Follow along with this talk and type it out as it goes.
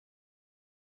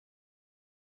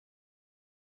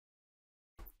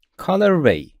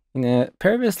colorway. In a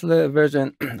previous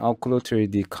version of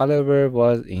clo3D, colorway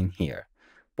was in here,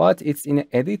 but it's in an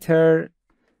editor,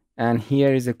 and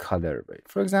here is a colorway.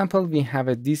 For example, we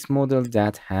have this model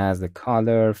that has the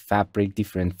color fabric,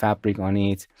 different fabric on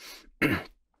it.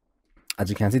 As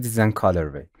you can see, this is a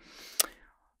colorway,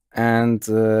 and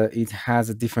it has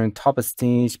a different top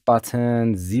stitch,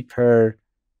 button, zipper,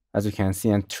 as you can see,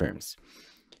 and trims.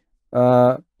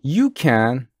 You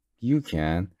can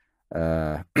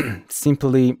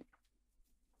simply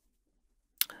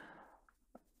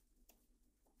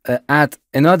add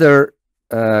another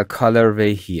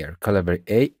colorway here. Colorway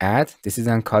A, add. This is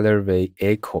on colorway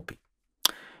A, copy.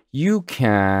 You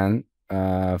can,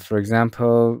 for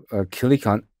example, click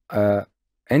on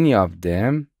any of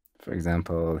them. For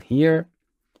example, here,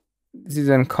 this is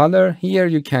in color. Here,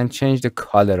 you can change the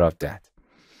color of that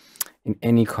in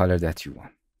any color that you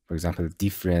want. For example,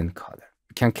 different color.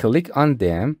 You can click on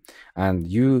them and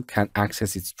you can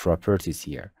access its properties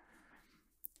here.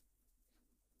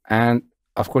 And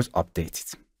of course, update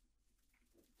it.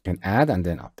 You can add and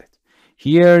then update.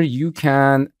 Here, you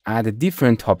can add a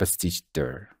different top stitch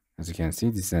there. As you can see,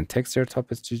 this is a texture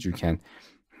top stitch. You can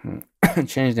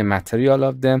change the material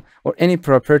of them or any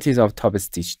properties of top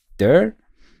stitch there.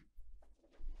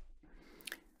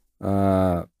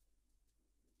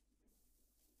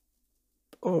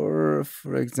 Or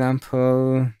for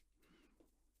example,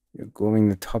 you're going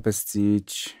the top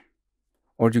stitch,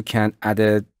 or you can add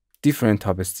a different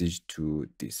top stitch to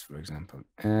this. For example,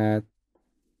 add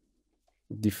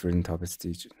different top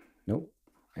stitch. No,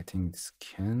 I think this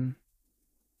can.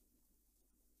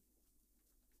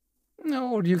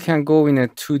 No, or you can go in a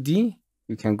 2D.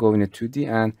 You can go in a 2D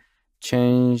and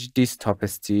change this top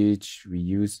stitch. We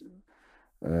use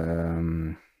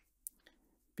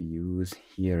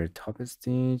here a top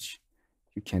stitch.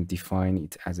 You can define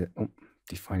it as a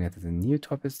new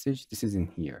top stitch. This is in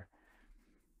here.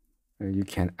 You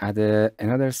can add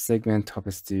another segment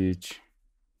top stitch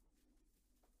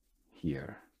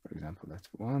here. For example, that's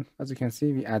one. As you can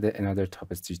see, we added another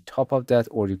top stitch top of that,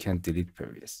 or you can delete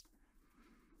previous.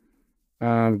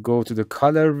 And go to the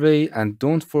colorway and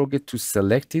don't forget to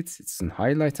select it. It's in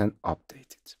highlight and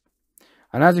update it.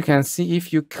 And as you can see,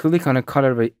 if you click on a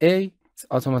colorway A, it's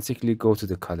automatically go to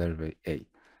the colorway A.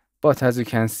 But as you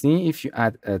can see, if you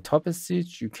add a top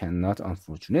stitch, you cannot,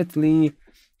 unfortunately,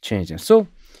 change them. So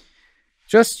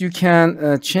just you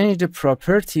can change the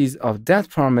properties of that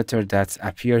parameter that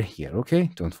appear here.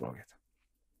 Okay, don't forget.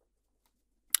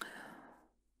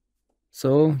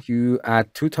 So you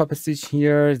add two top stitch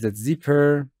here, the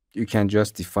zipper. You can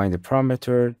just define the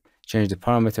parameter, change the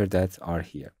parameter that are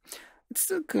here. It's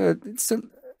still good. It's still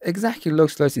exactly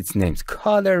looks like its names.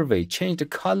 Colorway, change the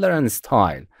color and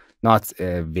style, not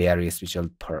a very special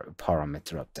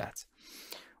parameter of that.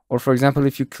 Or for example,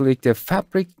 if you click the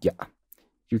fabric, yeah,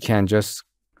 you can just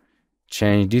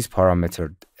change this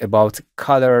parameter about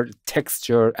color,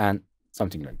 texture, and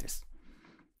something like this.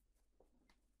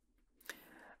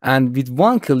 And with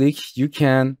one click, you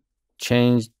can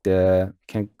change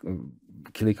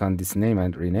click on this name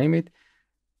and rename it.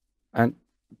 And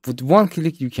with one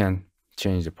click, you can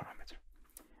change the parameter.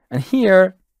 And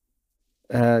here,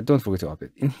 don't forget to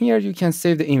update. In here, you can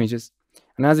save the images.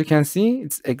 And as you can see,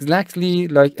 it's exactly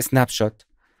like a snapshot.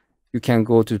 You can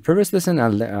go to the previous lesson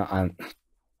and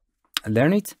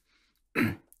learn it.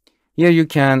 Here, you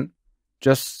can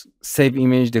just save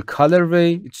image, the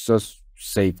colorway. It's just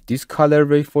save this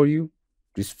colorway for you,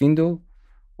 this window,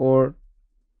 or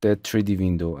the 3D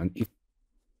window.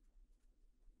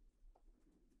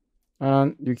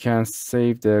 And you can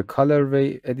save the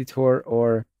colorway editor,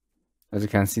 or as you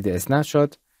can see, the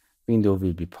snapshot window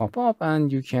will be pop up,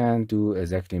 and you can do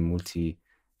exactly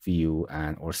multi-view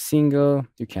and or single.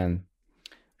 You can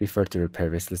refer to the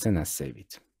previous lesson and save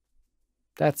it.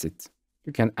 That's it.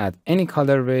 You can add any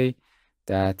colorway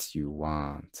that you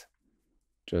want.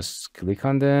 Just click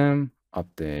on them,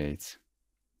 update,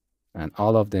 and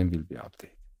all of them will be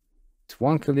updated. With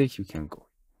one click, you can go.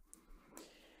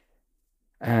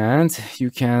 And you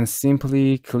can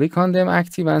simply click on them,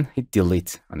 active, and hit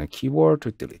delete on a keyboard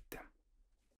to delete them.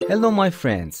 Hello, my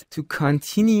friends. To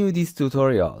continue these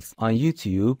tutorials on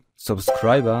YouTube,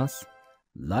 subscribe us,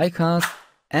 like us,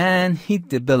 and hit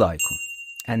the bell icon.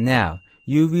 And now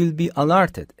you will be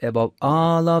alerted about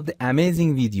all of the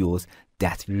amazing videos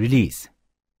that we release.